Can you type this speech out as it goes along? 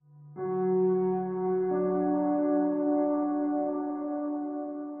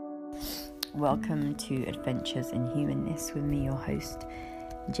welcome to Adventures in Humanness with me, your host,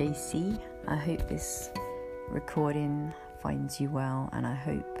 JC. I hope this recording finds you well, and I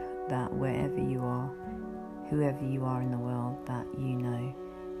hope that wherever you are, whoever you are in the world, that you know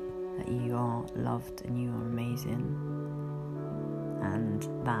that you are loved and you are amazing, and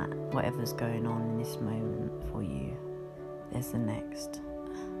that whatever's going on in this moment for you, there's the next.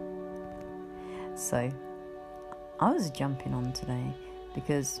 So, I was jumping on today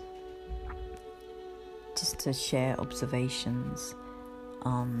because just to share observations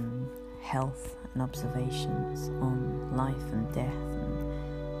on health and observations on life and death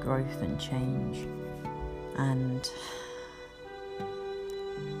and growth and change. And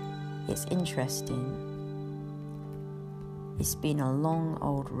it's interesting. It's been a long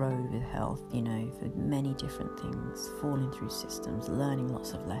old road with health, for many different things, falling through systems, learning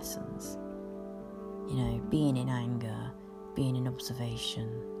lots of lessons, being in anger, being in observation,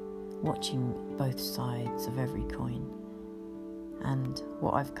 watching both sides of every coin. And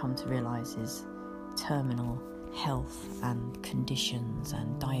what I've come to realise is terminal health and conditions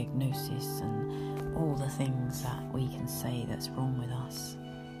and diagnosis and all the things that we can say that's wrong with us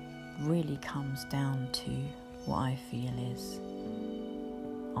really comes down to what I feel is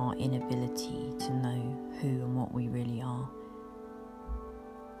our inability to know who and what we really are.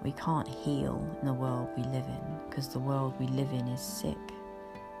 We can't heal in the world we live in because the world we live in is sick.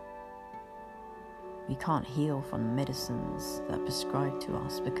 We can't heal from the medicines that are prescribed to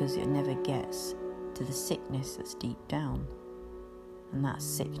us because it never gets to the sickness that's deep down. And that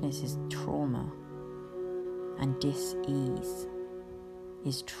sickness is trauma. And dis-ease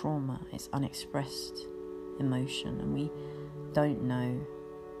is trauma. It's unexpressed emotion. And we don't know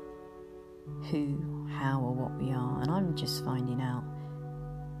who, how, or what we are. And I'm just finding out.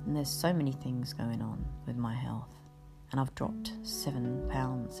 And there's so many things going on with my health. And I've dropped 7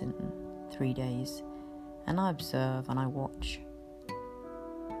 pounds in 3 days. And I observe and I watch.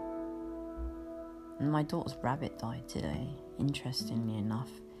 And my daughter's rabbit died today, interestingly enough.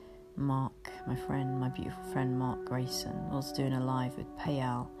 Mark, my beautiful friend Mark Grayson, was doing a live with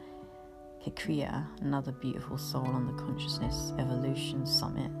Payal Kekria, another beautiful soul on the Consciousness Evolution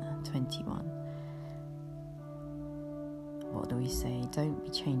Summit 21. What do we say? Don't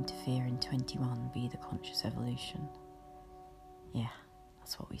be chained to fear in 21, be the conscious evolution. Yeah,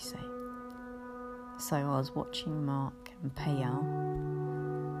 that's what we say. So I was watching Mark and Payal,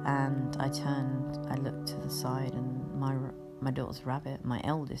 and I looked to the side, and my daughter's rabbit, my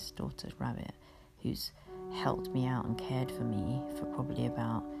eldest daughter's rabbit, who's helped me out and cared for me for probably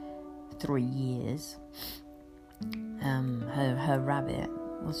about 3 years, her rabbit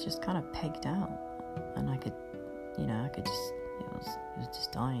was just kind of pegged out, and I could just, it was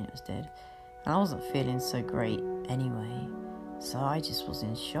just dying, it was dead, and I wasn't feeling so great anyway. So I just was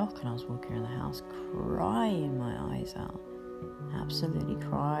in shock, and I was walking around the house crying my eyes out. Absolutely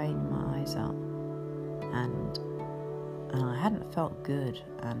crying my eyes out. And I hadn't felt good,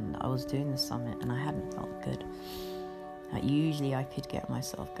 and I was doing the summit and I hadn't felt good. Usually I could get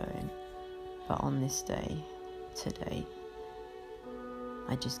myself going, but on this day, today,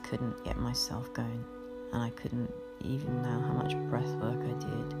 I just couldn't get myself going, and I couldn't even know how much breath work I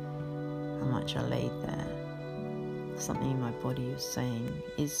did, how much I laid there. Something in my body is saying,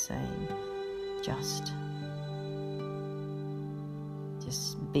 just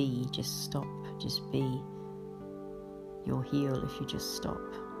be, just stop, just be. You'll heal if you just stop.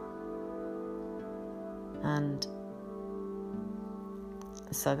 And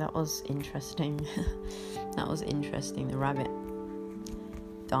so that was interesting. The rabbit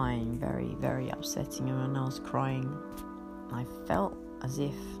dying, very, very upsetting. And when I was crying, I felt as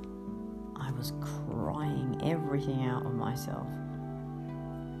if I was crying everything out of myself.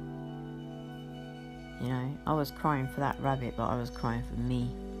 I was crying for that rabbit, but I was crying for me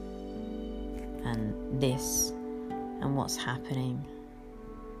and this and what's happening.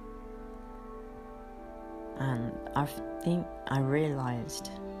 And I think I realized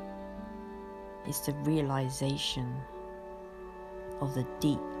it's the realization of the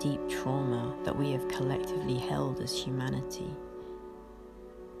deep, deep trauma that we have collectively held as humanity.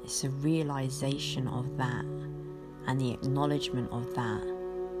 It's a realization of that and the acknowledgement of that.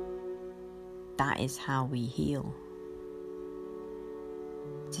 That is how we heal.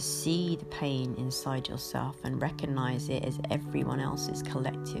 To see the pain inside yourself and recognize it as everyone else's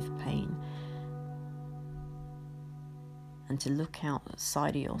collective pain. And to look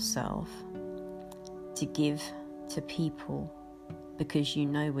outside of yourself, to give to people, because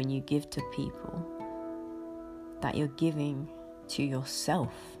when you give to people that you're giving to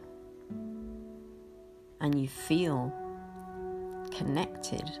yourself, and you feel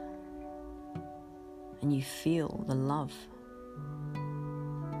connected and you feel the love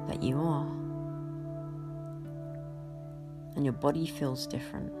that you are. And your body feels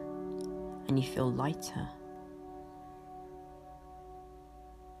different, and you feel lighter.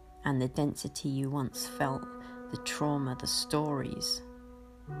 And the density you once felt, the trauma, the stories,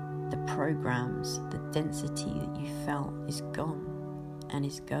 the programs, the density that you felt is gone and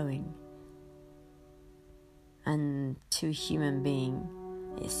is going. And to a human being,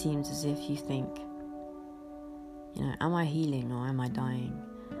 it seems as if you think, am I healing or am I dying?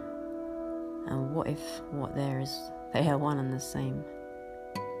 And what if what there is, they are one and the same?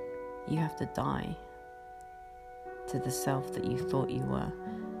 You have to die to the self that you thought you were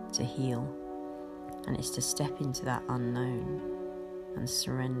to heal. And it's to step into that unknown and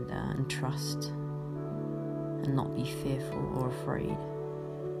surrender and trust and not be fearful or afraid,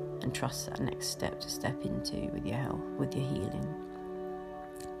 and trust that next step to step into with your health, with your healing.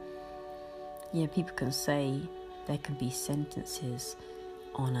 Yeah, people can say there can be sentences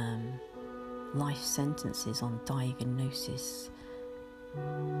on life sentences on diagnosis,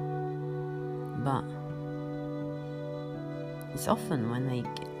 but it's often when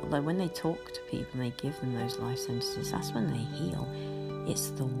they talk to people and they give them those life sentences, that's when they heal. It's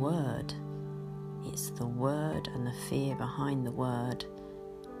the word and the fear behind the word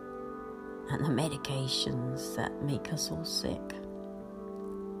and the medications that make us all sick,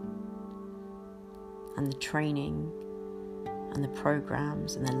 and the training and the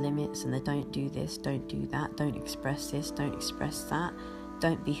programs and the limits and the don't do this, don't do that, don't express this, don't express that,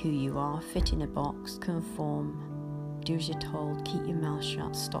 don't be who you are, fit in a box, conform, do as you're told, keep your mouth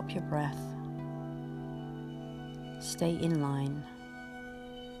shut, stop your breath, stay in line,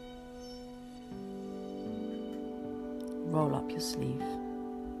 roll up your sleeve.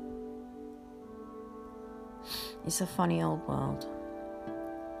 It's a funny old world.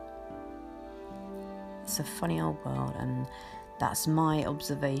 It's a funny old world, and that's my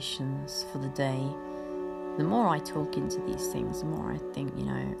observations for the day. The more I talk into these things, the more I think,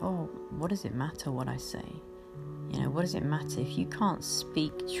 what does it matter what I say? What does it matter if you can't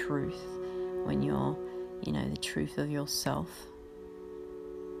speak truth when you're, the truth of yourself?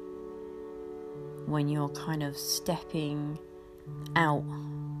 When you're kind of stepping out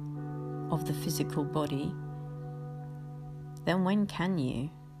of the physical body, then when can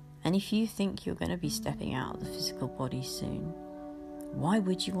you? And if you think you're going to be stepping out of the physical body soon, why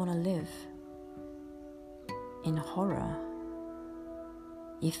would you want to live in horror?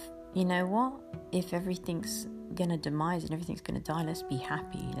 If everything's going to demise and everything's going to die, let's be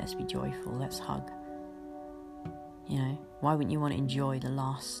happy, let's be joyful, let's hug. Why wouldn't you want to enjoy the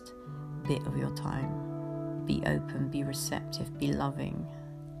last bit of your time? Be open, be receptive, be loving.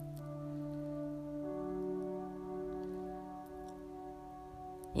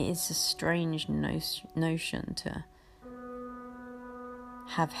 It is a strange notion to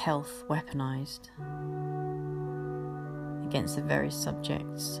have health weaponized against the very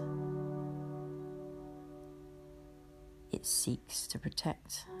subjects it seeks to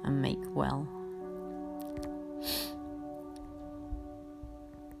protect and make well.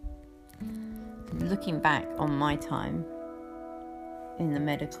 Looking back on my time in the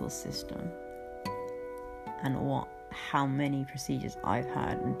medical system and how many procedures I've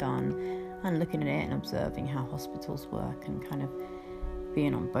had and done, and looking at it and observing how hospitals work, and kind of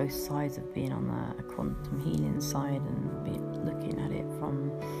being on both sides of being on the quantum healing side and looking at it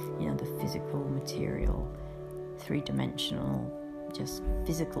from the physical material, three-dimensional, just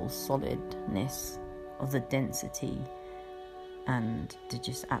physical solidness of the density and the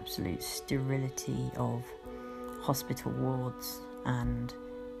just absolute sterility of hospital wards, and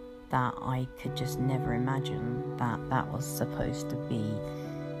that I could just never imagine that was supposed to be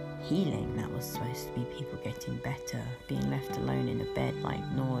healing, that was supposed to be people getting better, being left alone in a bed, like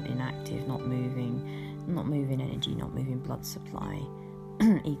ignored, inactive, not moving energy, not moving blood supply,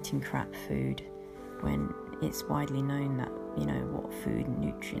 eating crap food, when it's widely known that, what food and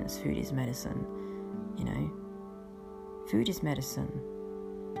nutrients, food is medicine, food is medicine,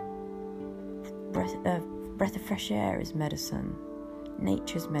 breath of fresh air is medicine,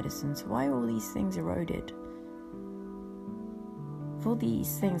 nature's medicine. So why are all these things eroded? If all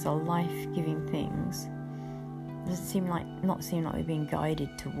these things are life-giving things, does it not seem like we're being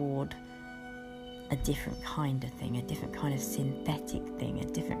guided toward a different kind of thing, a different kind of synthetic thing, a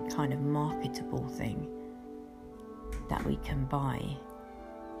different kind of marketable thing that we can buy,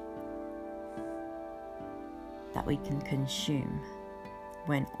 that we can consume,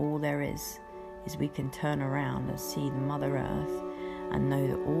 when all there is we can turn around and see the Mother Earth and know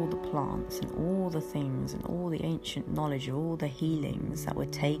that all the plants and all the things and all the ancient knowledge of all the healings that were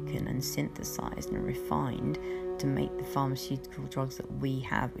taken and synthesized and refined to make the pharmaceutical drugs that we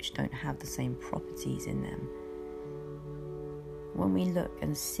have, which don't have the same properties in them. When we look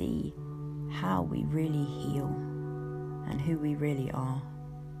and see how we really heal and who we really are,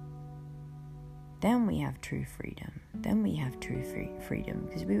 then we have true freedom. Then we have true freedom,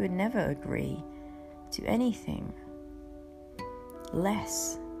 because we would never agree to anything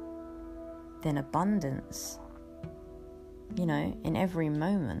less than abundance, in every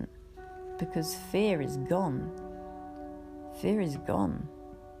moment, because fear is gone. Fear is gone.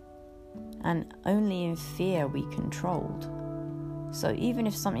 And only in fear we controlled. So even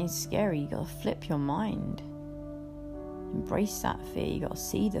if something's scary, you gotta flip your mind. Embrace that fear. You gotta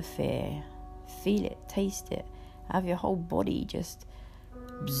see the fear, feel it, taste it, have your whole body just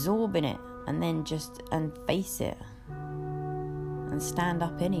absorb in it, and then and face it, and stand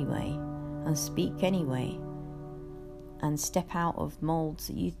up anyway, and speak anyway, and step out of molds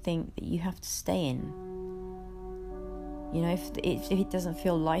that you think that you have to stay in. If it doesn't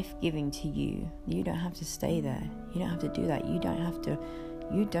feel life-giving to you, you don't have to stay there. You don't have to do that. You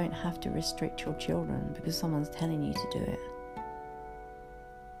don't have to restrict your children because someone's telling you to do it.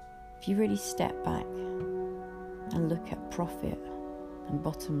 If you really step back and look at profit and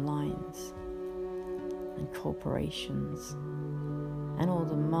bottom lines and corporations and all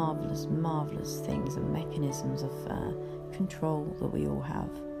the marvelous, marvelous things and mechanisms of control that we all have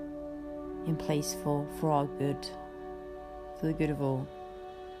in place for our good, for the good of all,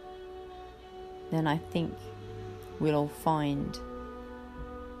 then I think we'll all find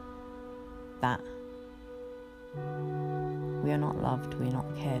that we are not loved, we're not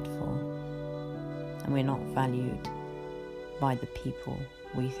cared for, and we're not valued by the people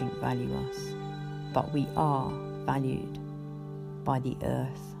we think value us. But we are valued by the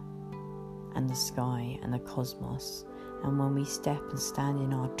earth and the sky and the cosmos. And when we step and stand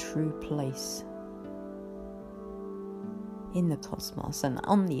in our true place in the cosmos and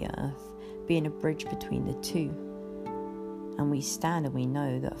on the earth, being a bridge between the two, and we stand and we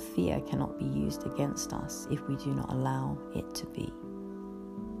know that fear cannot be used against us if we do not allow it to be.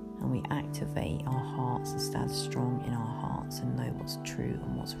 And we activate our hearts and stand strong in our hearts and know what's true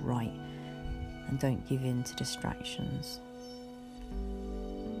and what's right, and don't give in to distractions.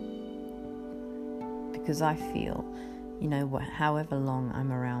 Because I feel, however long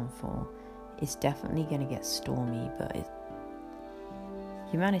I'm around for, it's definitely going to get stormy, but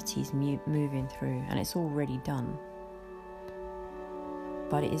humanity's moving through, and it's already done.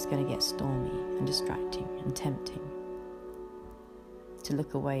 But it is going to get stormy and distracting and tempting to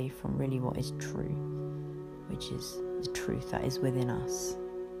look away from really what is true, which is the truth that is within us,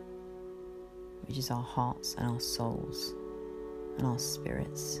 which is our hearts and our souls and our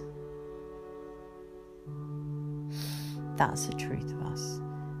spirits. That's the truth of us,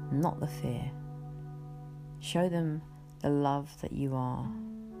 not the fear. Show them the love that you are,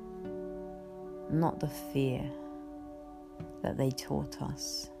 not the fear that they taught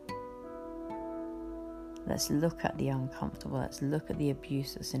us. Let's look at the uncomfortable. Let's look at the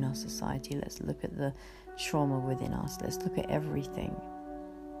abuse that's in our society. Let's look at the trauma within us. Let's look at everything.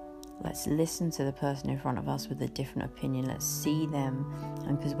 Let's listen to the person in front of us with a different opinion. Let's see them.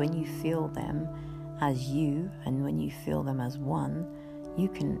 And because when you feel them as you, and when you feel them as one, you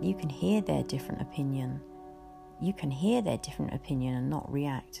can hear their different opinion. You can hear their different opinion and not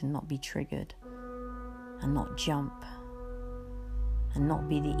react and not be triggered and not jump and not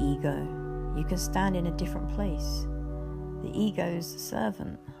be the ego. You can stand in a different place. The ego's the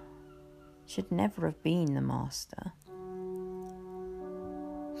servant. Should never have been the master.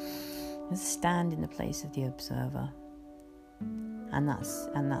 Let's stand in the place of the observer. And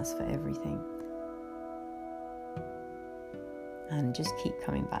that's for everything. And just keep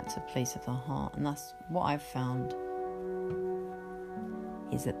coming back to the place of the heart. And that's what I've found,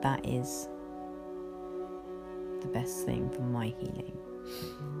 is that is the best thing for my healing.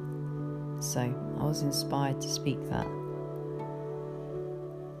 So I was inspired to speak that.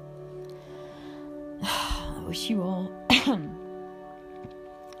 I wish you all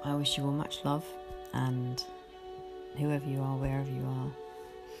much love, and whoever you are, wherever you are,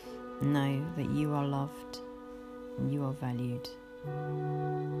 know that you are loved and you are valued,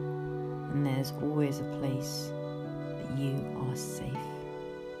 and there's always a place that you are safe,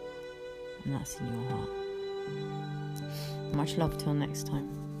 and that's in your heart. Much love till next time.